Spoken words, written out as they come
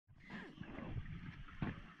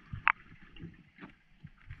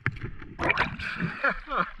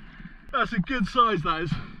That's a good size, that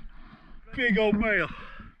is. Big old male.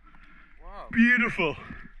 Wow. Beautiful.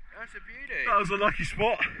 That's a beauty. That was a lucky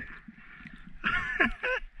spot.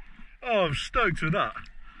 Oh, I'm stoked with that.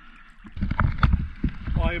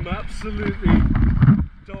 I am absolutely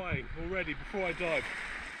dying already before I dive.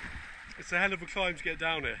 It's a hell of a climb to get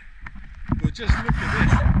down here. But just look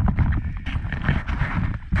at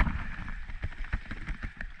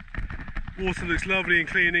this. Water looks lovely and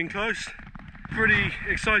clean in close. Pretty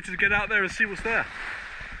excited to get out there and see what's there.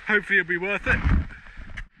 Hopefully it'll be worth it.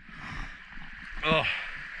 Oh,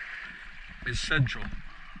 it's central.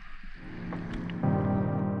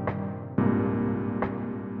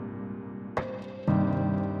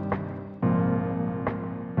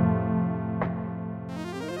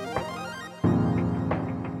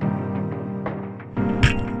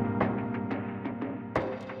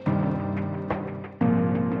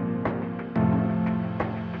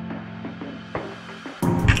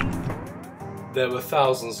 There were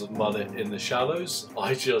thousands of mullet in the shallows.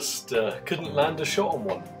 I just couldn't land a shot on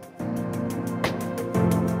one.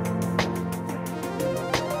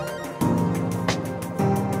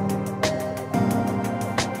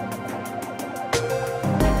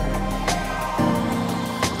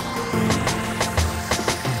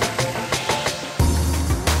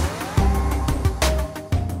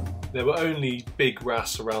 There were only big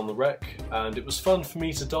wrasse around the wreck, and it was fun for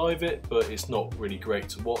me to dive it, but it's not really great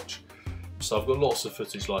to watch. So I've got lots of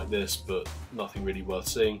footage like this, but nothing really worth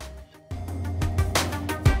seeing.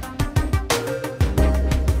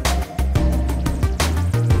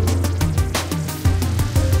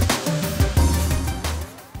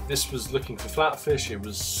 This was looking for flatfish. It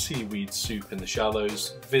was seaweed soup in the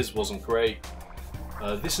shallows. Viz wasn't great.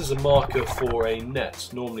 This is a marker for a net.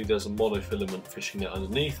 Normally there's a monofilament fishing net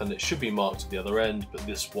underneath and it should be marked at the other end, but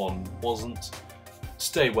this one wasn't.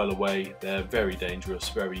 Stay well away, they're very dangerous,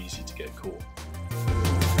 very easy to get caught.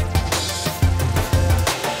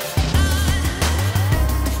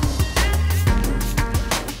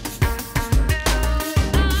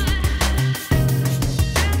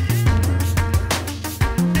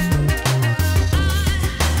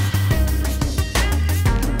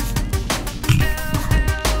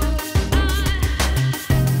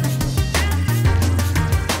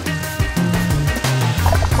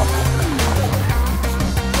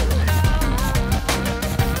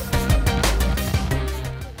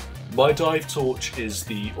 My dive torch is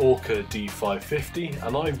the Orca D550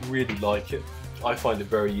 and I really like it. I find it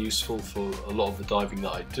very useful for a lot of the diving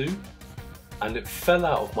that I do, and it fell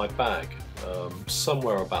out of my bag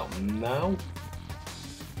somewhere about now,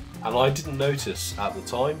 and I didn't notice at the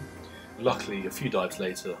time. Luckily a few dives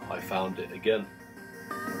later I found it again.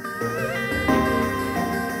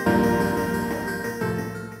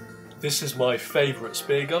 This is my favourite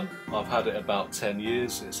spear gun. I've had it about 10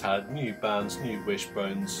 years. It's had new bands, new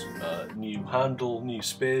wishbones, new handle, new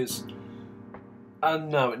spears, and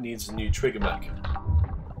now it needs a new trigger mech.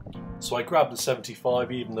 So I grabbed the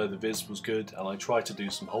 75 even though the Viz was good, and I tried to do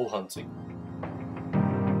some hole hunting.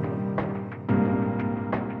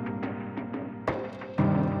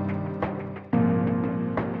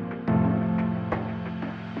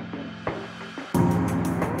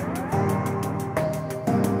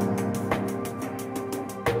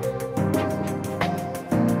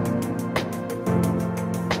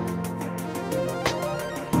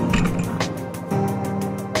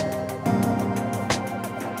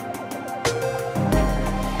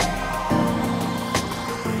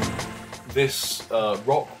 This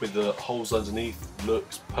rock with the holes underneath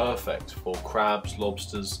looks perfect for crabs,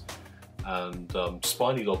 lobsters and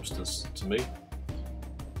spiny lobsters to me.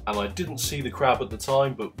 And I didn't see the crab at the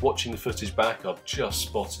time, but watching the footage back I've just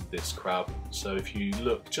spotted this crab. So if you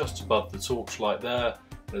look just above the torchlight there,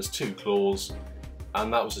 there's two claws,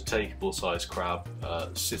 and that was a takeable size crab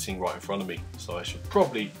sitting right in front of me. So I should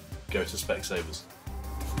probably go to Specsavers.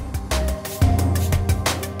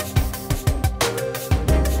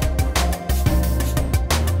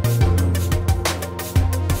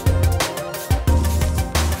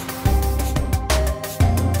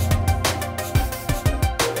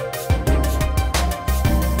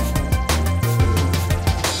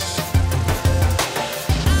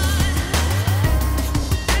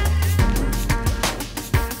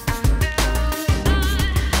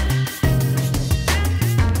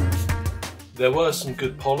 There were some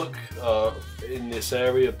good pollock in this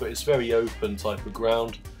area, but it's very open type of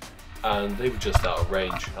ground and they were just out of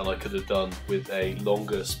range, and I could have done with a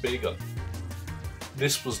longer spear gun.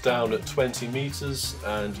 This was down at 20 meters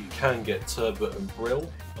and you can get turbot and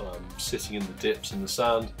brill sitting in the dips in the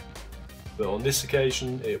sand, but on this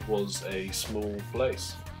occasion it was a small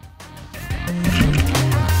place.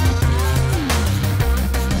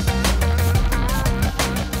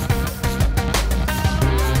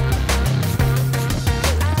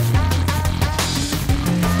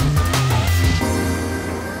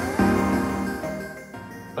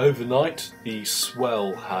 Overnight, the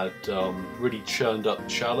swell had really churned up the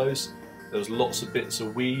shallows. There was lots of bits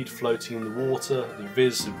of weed floating in the water. The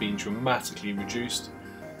viz had been dramatically reduced,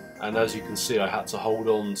 and as you can see, I had to hold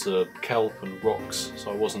on to kelp and rocks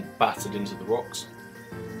so I wasn't battered into the rocks.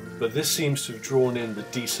 But this seems to have drawn in the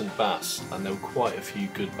decent bass, and there were quite a few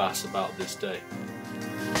good bass about this day.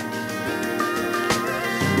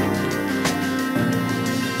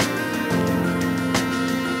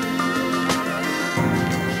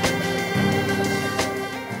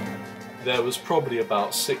 There was probably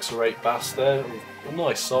about 6 or 8 bass there, a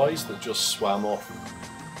nice size that just swam off.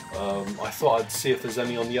 I thought I'd see if there's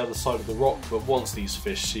any on the other side of the rock, but once these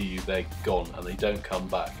fish see you, they're gone and they don't come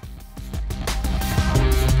back.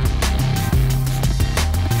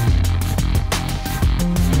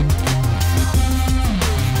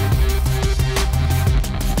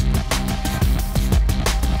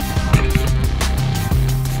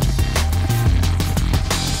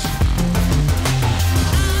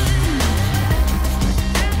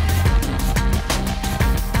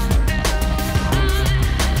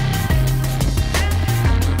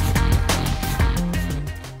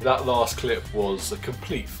 That last clip was a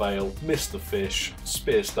complete fail, missed the fish,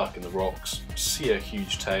 spear stuck in the rocks, see a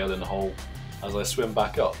huge tail in the hole as I swim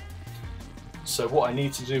back up. So what I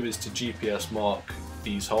need to do is to GPS mark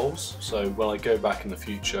these holes, so when I go back in the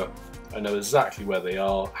future I know exactly where they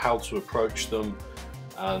are, how to approach them,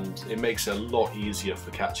 and it makes it a lot easier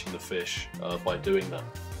for catching the fish by doing that.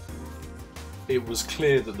 It was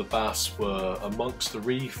clear that the bass were amongst the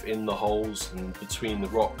reef, in the holes and between the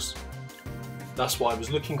rocks. That's what I was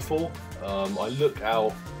looking for. I look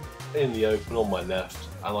out in the open on my left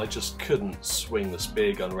and I just couldn't swing the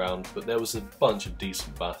spear gun around, but there was a bunch of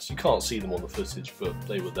decent bass. You can't see them on the footage, but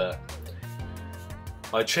they were there.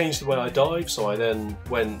 I changed the way I dive, so I then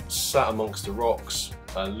went, sat amongst the rocks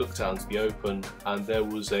and looked out into the open, and there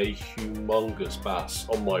was a humongous bass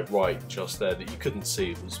on my right just there that you couldn't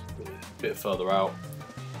see. It was a bit further out.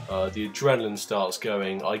 The adrenaline starts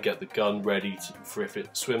going, I get the gun ready for if it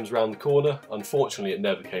swims round the corner. Unfortunately it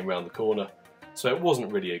never came round the corner, so it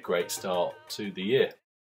wasn't really a great start to the year.